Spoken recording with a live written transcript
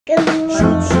Good morning,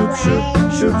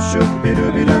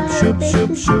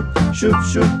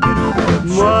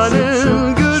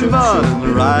 good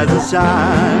morning, rise and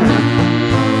shine.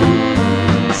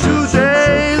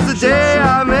 Today's the day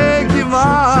I make you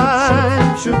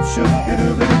mine.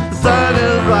 The sun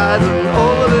is rising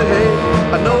over the hay.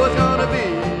 I know it's gonna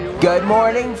be. Good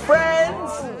morning,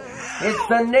 friends. It's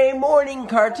Sunday morning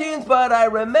cartoons, but I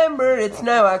remember it's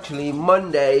now actually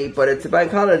Monday, but it's a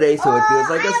bank holiday, so it feels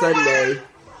like a Sunday.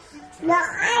 No,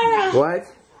 What?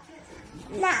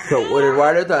 No. So what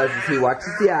Eduardo does is he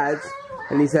watches the ads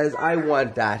and he says, I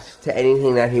want that to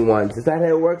anything that he wants. Is that how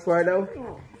it works, Eduardo?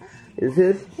 Is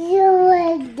it? You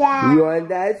want that. You want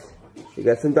that? You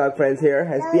got some dog friends here.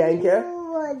 Has Bianca?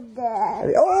 You want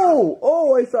that.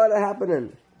 Oh, I saw that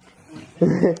happening.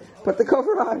 Put the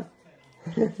cover on.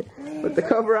 Put the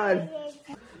cover on.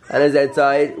 Anna's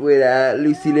outside with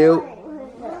Lucy Lou.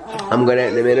 I'm going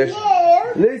out in a minute.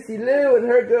 Lucy Lou and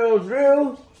her girls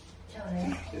Rue,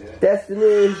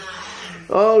 Destiny,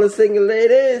 all the single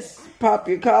ladies, pop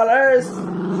your collars.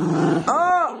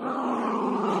 Oh!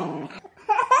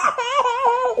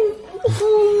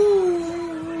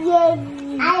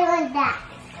 I want that.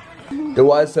 There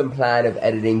was some plan of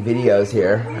editing videos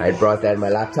here. I brought that in my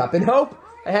laptop in hope.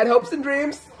 I had hopes and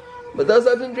dreams, but those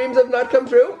hopes and dreams have not come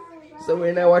true. So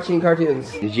we're now watching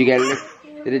cartoons. Did you get a lick?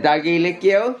 Did the doggy lick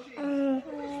you?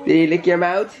 Did he lick your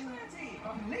mouth?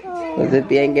 Was it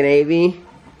Bianca Navy?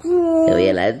 How are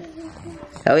you, lads?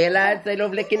 How are you, lads? I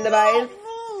love licking the boys.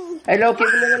 I love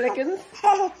giving them the lickings.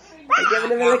 I giving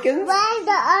them the lickings. Where's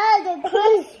the other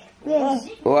Christmas?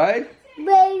 What?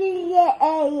 Where's the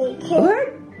other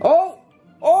Christmas? What?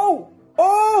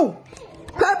 Oh!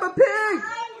 Peppa Pig!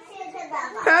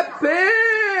 Peppa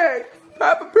Pig!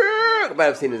 Peppa Pig! I might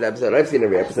have seen this episode. I've seen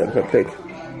every episode of Peppa Pig.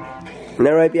 Isn't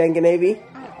that right, Bianca Navy?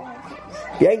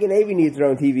 Bianca Navy needs her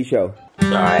own TV show.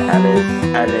 Alright,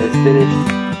 Anna's finished.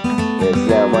 It's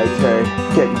now my turn.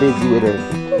 Getting busy with her.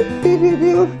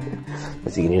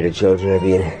 As you can hear, the children are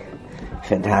being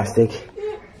fantastic.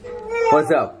 What's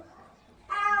up?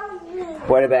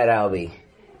 What about Albie?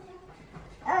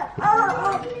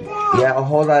 Yeah,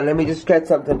 hold on. Let me just get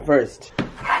something first.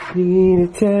 Need a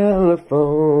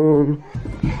telephone.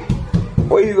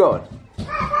 Where are you going?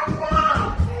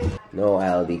 No,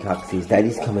 Albie Coxies.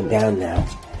 Daddy's coming down now.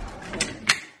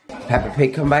 Peppa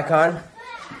Pig come back on?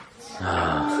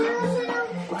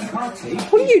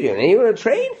 What are you doing? Are you on a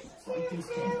train?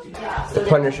 The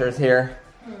Punisher's here.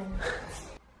 There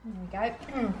we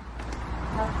go.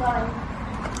 Have fun.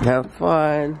 Have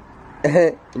fun.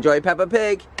 Enjoy Peppa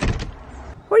Pig.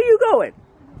 Where are you going?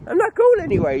 I'm not going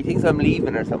anywhere. He thinks I'm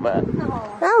leaving or something.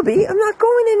 Albie, I'm not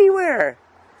going anywhere.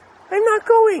 I'm not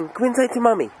going. Go inside to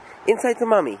mommy. Inside to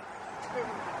mommy.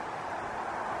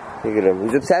 Look at him.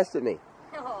 He's obsessed with me.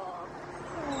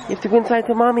 You have to go inside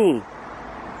to mommy.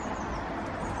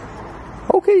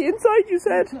 Okay, inside you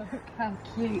said. Look how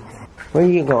cute. Where are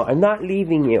you going? I'm not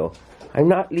leaving you. I'm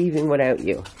not leaving without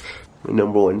you. My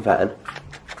 #1 fan.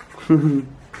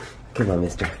 Come on,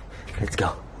 mister. Let's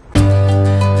go.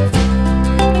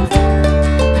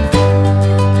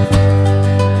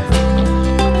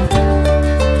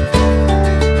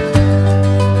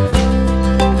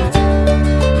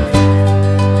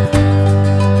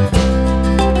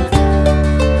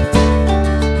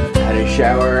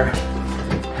 Shower,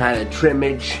 had a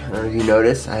trimmage. I don't know if you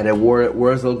noticed. I had a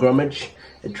Wurzel Grummage,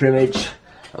 a trimmage.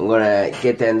 I'm gonna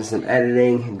get down to some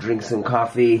editing and drink some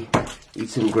coffee, eat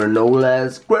some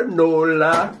granolas.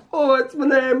 Granola! Oh, that's my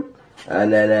name!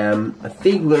 And then I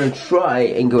think we're gonna try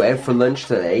and go out for lunch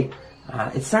today.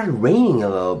 It started raining a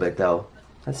little bit though.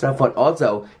 That's not fun.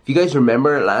 Also, if you guys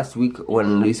remember last week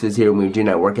when Lucy was here and we were doing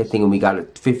that workout thing and we got a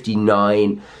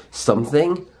 59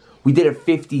 something, we did a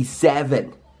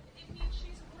 57.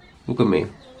 Look at me,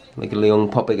 like a young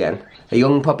pup again. A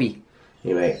young puppy.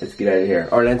 Anyway, let's get out of here.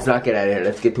 Or let's not get out of here,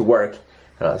 let's get to work.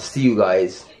 And I'll see you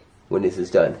guys when this is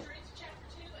done.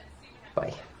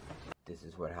 Bye. This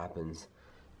is what happens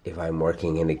if I'm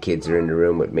working and the kids are in the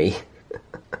room with me.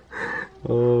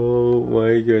 Oh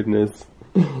my goodness.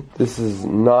 This is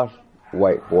not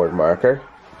whiteboard marker.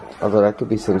 Although that could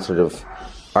be some sort of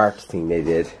art thing they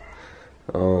did.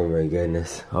 Oh my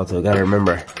goodness. Also, I gotta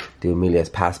remember, do Emilia's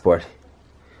passport.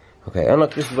 Okay, and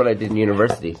look, this is what I did in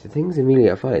university. The things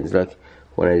Emilia finds, like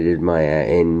when I did my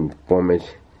in Bournemouth,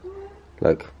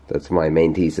 like that's my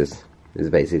main thesis, is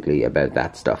basically about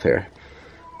that stuff here.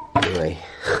 Anyway.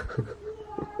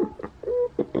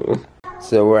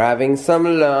 So we're having some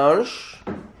lunch.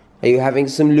 Are you having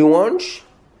some lunch?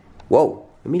 Whoa,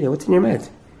 Emilia, what's in your mouth?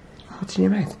 What's in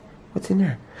your mouth? What's in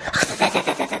there?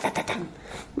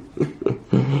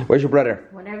 Where's your brother?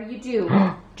 Whatever you do,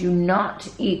 Do not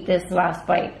eat this last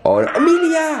bite. Oh, no.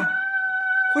 Emilia!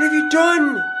 What have you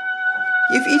done?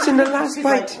 You've eaten the last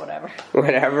bite. Like, whatever.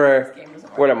 Whatever.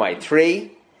 What am I,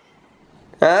 3?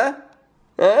 Huh?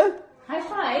 Huh? High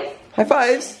five. High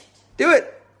fives. Do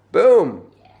it. Boom.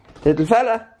 Little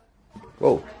fella.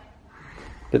 Whoa.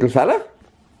 Little fella?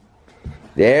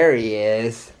 There he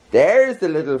is. There's the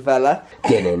little fella.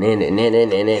 Batman! Batman!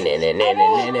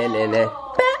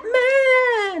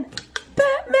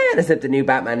 Except the new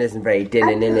Batman isn't very. Who's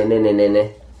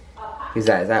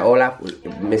that? Is that Olaf?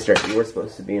 Mister, you were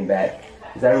supposed to be in bed.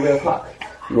 Is that a real clock?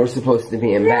 You were supposed to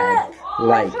be in bed.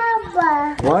 Like.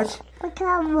 What?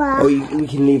 Oh, we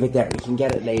can leave it there. We can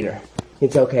get it later.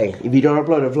 It's okay. If you don't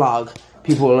upload a vlog,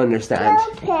 people will understand.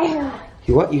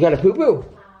 You what? You got a poo-poo?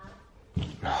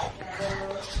 No.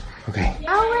 Okay.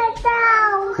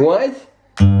 What?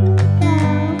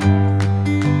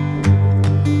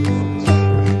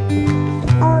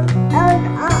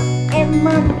 In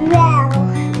my mouth.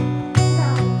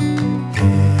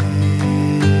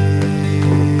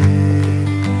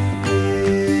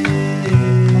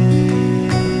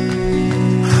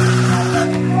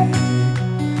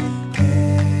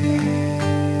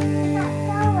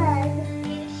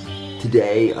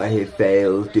 Today I have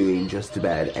failed doing just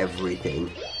about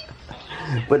everything.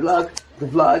 But look, the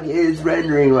vlog is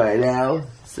rendering right now,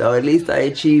 so at least I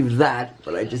achieved that,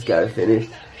 but I just gotta finish.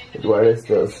 Eduardo's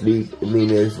still asleep.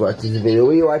 Emilia's watching the video.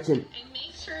 What are you watching?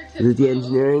 Is it the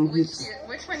engineering peeps?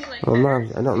 Oh no,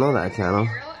 I don't know that channel.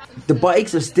 The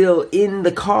bikes are still in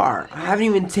the car. I haven't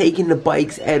even taken the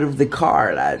bikes out of the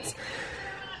car, lads.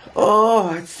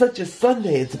 Oh, it's such a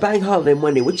Sunday. It's a bank holiday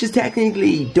Monday, which is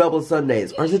technically double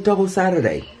Sundays. Or is it double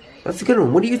Saturday? That's a good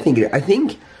one. What do you think? I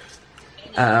think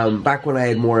back when I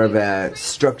had more of a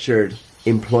structured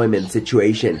employment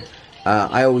situation,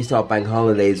 I always thought bank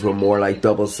holidays were more like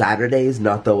double Saturdays,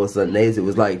 not double Sundays. It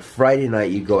was like Friday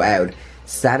night you'd go out,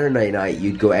 Saturday night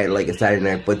you'd go out like a Saturday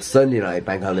night, but Sunday night,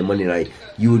 bank holiday Monday night,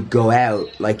 you would go out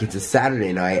like it's a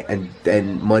Saturday night, and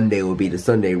then Monday would be the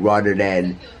Sunday, rather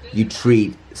than you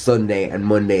treat Sunday and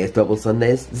Monday as double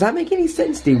Sundays. Does that make any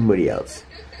sense to anybody else?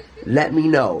 Let me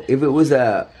know. If it was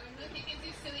a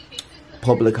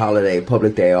public holiday,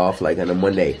 public day off, like on a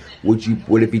Monday, would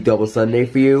it be double Sunday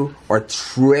for you, or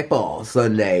triple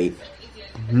Sunday?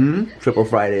 Triple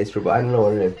Fridays, triple, I don't know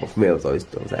what it is, but for me it was always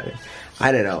double Saturday.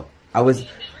 I don't know.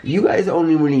 You guys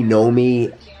only really know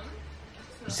me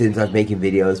since I was making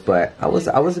videos, but I was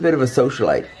a bit of a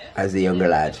socialite as a younger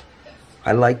lad.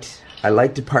 I liked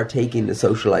to partake in the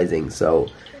socializing, so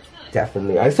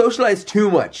definitely. I socialized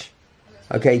too much.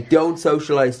 Okay, don't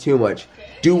socialize too much.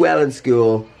 Do well in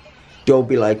school. Don't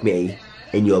be like me,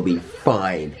 and you'll be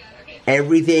fine.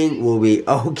 Everything will be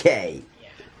okay.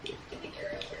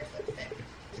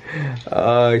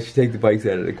 I should take the bikes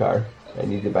out of the car. I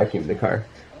need to vacuum the car.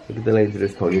 Look at the length of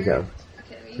this ponytail.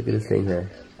 Look at this thing here.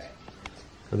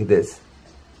 Look at this.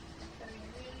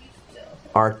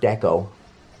 Art Deco.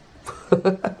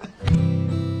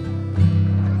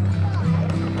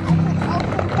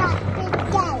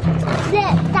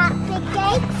 That big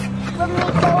gate when we go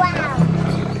out.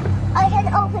 I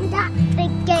can open that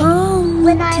big gate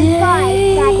when I'm 5,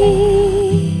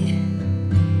 Daddy.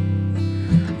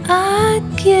 I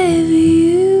give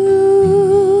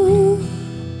you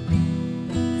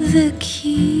the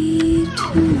key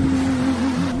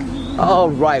to.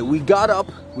 Alright, we got up,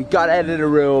 we got out of the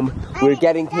room, we're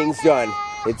getting things done.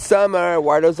 It's summer,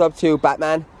 Eduardo's up too,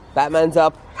 Batman's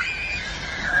up.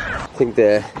 I think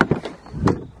the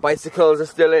bicycles are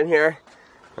still in here.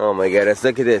 Oh my goodness,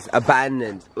 look at this,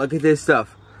 abandoned. Look at this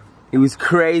stuff. It was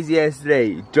crazy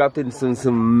yesterday, it dropped in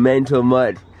some mental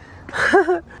mud.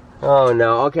 Oh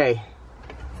no, okay.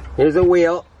 Here's a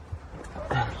wheel.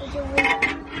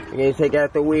 You're gonna take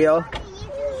out the wheel.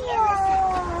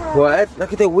 What?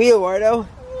 Look at the wheel, Eduardo.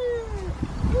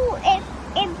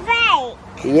 It's fake.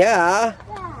 Yeah.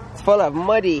 It's full of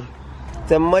muddy.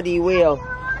 It's a muddy wheel.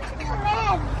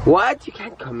 What? You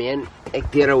can't come in.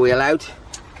 Take the other wheel out.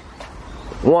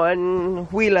 One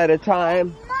wheel at a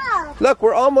time. No. Look,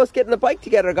 we're almost getting the bike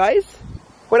together, guys.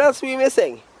 What else are we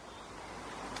missing?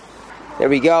 There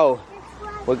we go.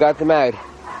 We got them out.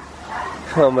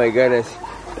 Oh my goodness.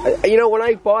 You know, when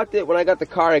I got the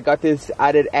car, I got this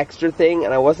added extra thing,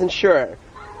 and I wasn't sure.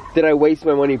 Did I waste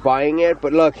my money buying it?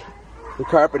 But look, the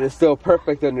carpet is still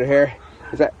perfect under here.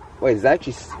 Wait, is that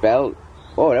actually spelled?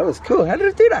 Oh, that was cool. How did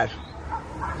it do that?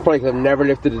 Probably because I've never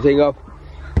lifted the thing up.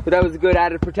 But that was a good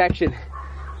added protection.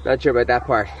 Not sure about that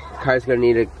part. The car's gonna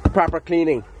need a proper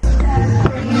cleaning.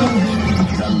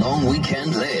 The long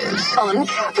weekend lives on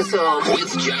Capital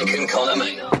with Jack and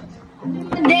Colin.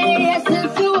 Day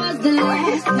since it was the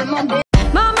last of my day.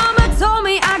 Mama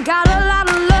I got a lot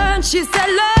to learn. She said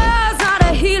love's not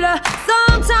a healer,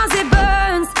 sometimes it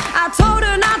burns. I told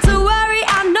her not to worry,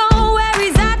 I know where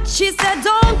he's at. She said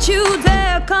don't you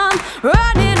dare come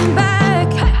running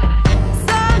back.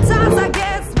 Sometimes I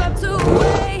get swept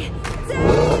away.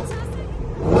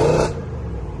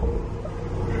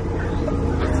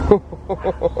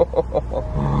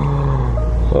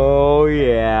 Oh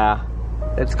yeah,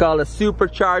 it's called a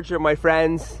supercharger, my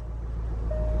friends.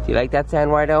 Do you like that sound,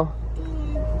 Eduardo?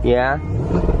 Yeah?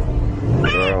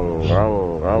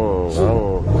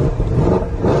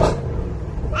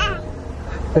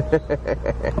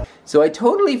 So I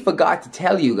totally forgot to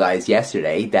tell you guys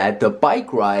yesterday that the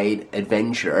bike ride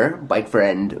adventure, bike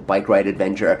ride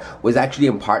adventure, was actually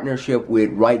in partnership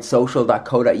with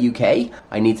ridesocial.co.uk.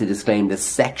 I need to disclaim this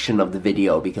section of the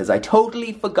video because I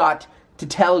totally forgot to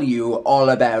tell you all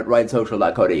about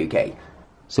ridesocial.co.uk.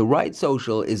 So Ride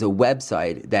Social is a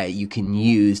website that you can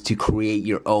use to create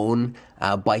your own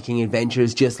biking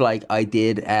adventures, just like I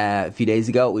did a few days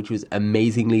ago, which was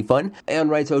amazingly fun. And on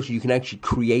Ride Social, you can actually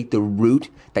create the route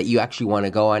that you actually want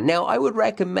to go on. Now, I would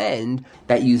recommend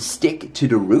that you stick to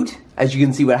the route. As you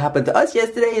can see, what happened to us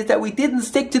yesterday is that we didn't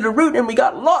stick to the route and we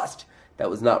got lost. That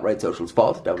was not Ride Social's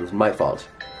fault. That was my fault.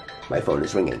 My phone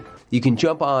is ringing. You can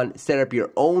jump on, set up your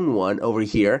own one over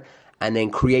here, and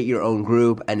then create your own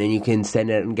group, and then you can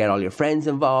send it and get all your friends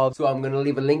involved. So I'm gonna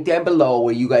leave a link down below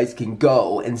where you guys can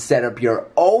go and set up your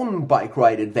own bike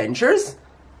ride adventures.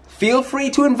 Feel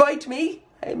free to invite me,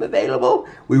 I'm available.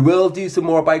 We will do some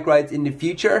more bike rides in the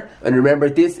future. And remember,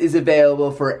 this is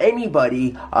available for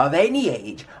anybody of any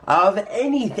age, of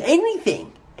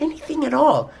anything at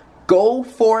all. Go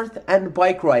forth and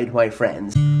bike ride, my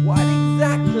friends. What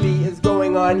exactly is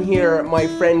going on here, my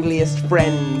friendliest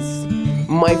friends?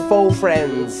 My faux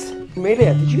friends.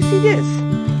 Emilia, did you see this?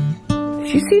 Did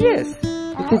you see this?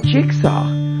 It's a jigsaw,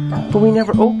 but we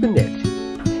never opened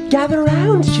it. Gather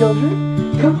around,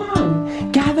 children. Come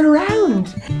on, gather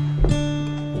around.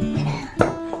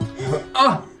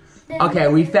 Oh, okay,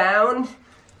 we found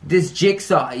this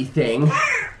jigsaw-y thing,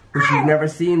 which you've never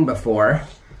seen before.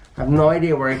 I have no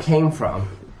idea where it came from.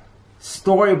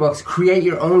 Storybooks, create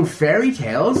your own fairy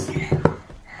tales.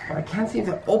 I can't seem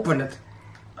to open it.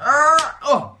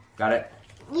 Oh, got it.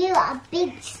 You are a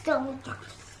big, strong daddy.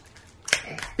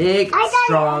 Big,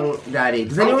 strong daddy.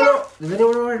 Does anyone know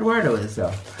where Eduardo is,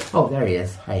 though? Oh, there he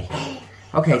is. Hi.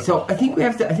 Okay, so I think we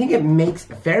have to, I think it makes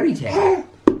a fairy tale.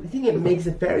 I think it makes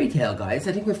a fairy tale, guys.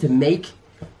 I think we have to make,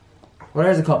 well,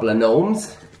 there's a couple of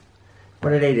gnomes.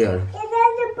 What are they doing? And then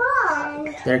the ball.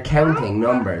 They're counting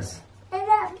numbers. And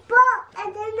that ball,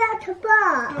 and then that's a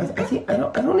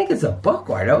ball. I don't think it's a buck,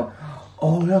 Eduardo.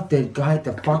 Oh, look,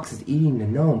 the fox is eating the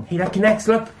gnome. Hey, that connects,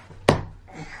 look.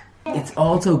 It's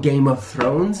also Game of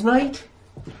Thrones night.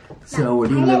 So we're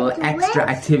doing a little extra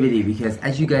activity because,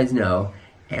 as you guys know,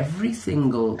 every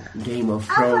single Game of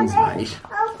Thrones night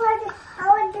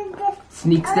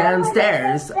sneaks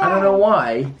downstairs. I don't know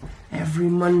why. Every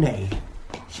Monday.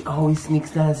 She always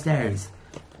sneaks downstairs.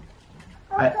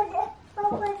 I'll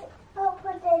put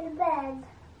it in bed.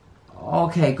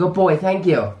 Okay, good boy, thank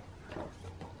you.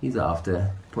 He's off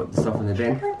to put the stuff in the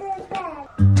bin.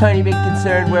 Tiny bit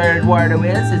concerned where Eduardo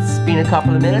is. It's been a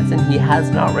couple of minutes and he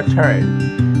has not returned.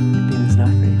 The bin's not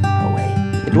very far away.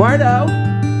 Eduardo!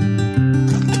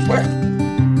 Where?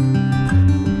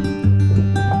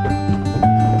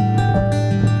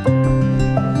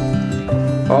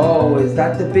 Oh, is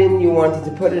that the bin you wanted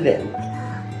to put it in?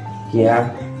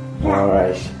 Yeah?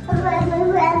 Alright.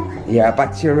 Yeah,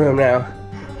 back to your room now.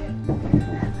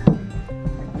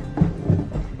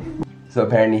 So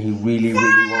apparently he really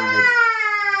wanted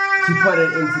to put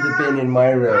it into the bin in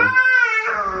my room.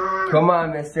 Come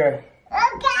on, mister.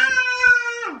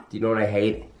 Do you know what I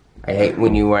hate? I hate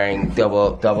when you're wearing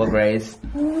double grays.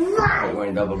 I hate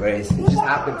wearing double grays. It just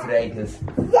happened today because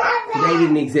today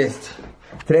didn't exist.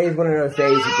 Today is one of those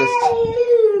days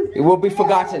it will be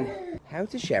forgotten. How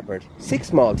to shepherd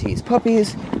 6 Maltese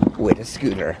puppies with a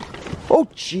scooter. Oh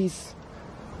jeez.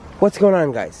 What's going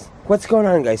on, guys? What's going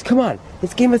on, guys? Come on.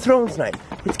 It's Game of Thrones night.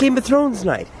 It's Game of Thrones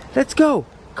night. Let's go.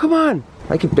 Come on.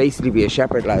 I could basically be a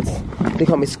shepherd, lads. They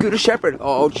call me Scooter Shepherd.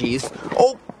 Oh, jeez.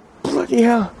 Oh, bloody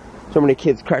hell. So many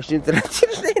kids crashed into that.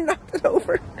 They knocked it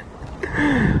over.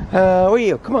 Where are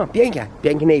you? Come on. Bianca.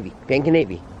 Bianca Navy. Bianca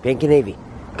Navy. Bianca Navy.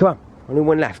 Come on. Only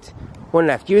one left. One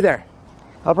left. You there.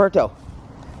 Alberto.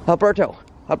 Alberto.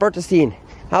 Albertine.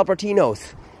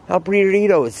 Albertinos.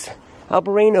 Albertinos.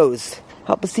 Alberinos.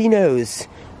 Alpecinos.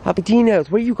 Alpetinos.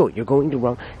 Where are you going? You're going the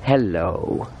wrong.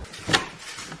 Hello.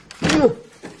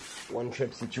 One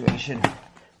trip situation.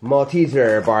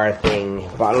 Malteser bar thing.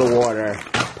 Bottle of water.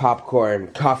 Popcorn.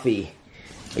 Coffee.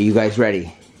 Are you guys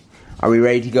ready? Are we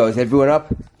ready to go? Is everyone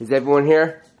up? Is everyone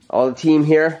here? All the team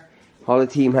here? All the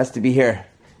team has to be here.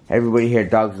 Everybody here.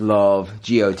 Dogs love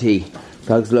GOT.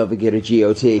 Dogs love to get a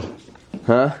GOT.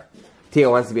 Huh?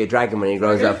 Theo wants to be a dragon when he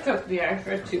grows up.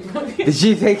 Did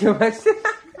she think too much?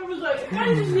 I was like,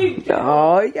 I just need to.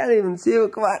 Oh, you can't even see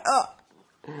it. Come on. Oh.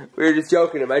 We were just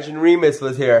joking. Imagine Remus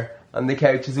was here on the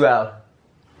couch as well.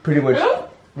 Pretty much.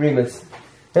 Remus.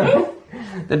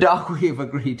 The dog we've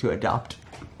agreed to adopt.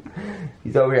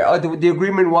 He's over here. Oh, the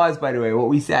agreement was, by the way, what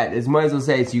we said is, might as well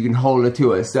say it so you can hold it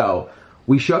to us. So,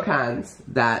 we shook hands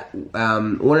that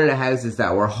one of the houses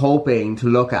that we're hoping to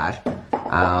look at,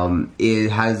 it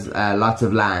has lots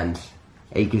of land,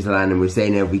 acres of land, and we're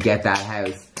saying if we get that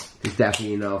house, there's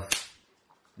definitely enough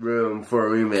room for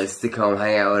Remus to come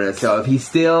hang out with us. So if he's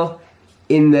still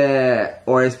in the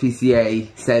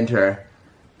RSPCA centre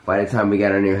by the time we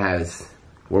get our new house,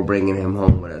 we're bringing him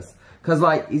home with us. Cause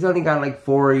like, he's only got like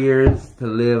 4 years to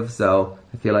live, so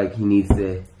I feel like he needs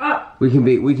to, we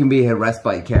can be a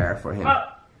respite care for him.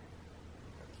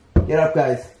 Get up,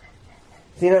 guys.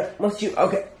 Cena, must you,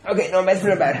 okay, no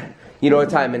messing about. You know what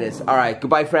time it is. Alright,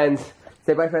 goodbye friends.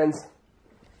 Say bye friends.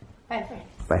 Bye, friends.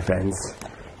 Bye friends.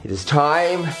 It is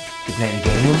time to play the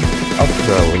game of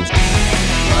Thrones.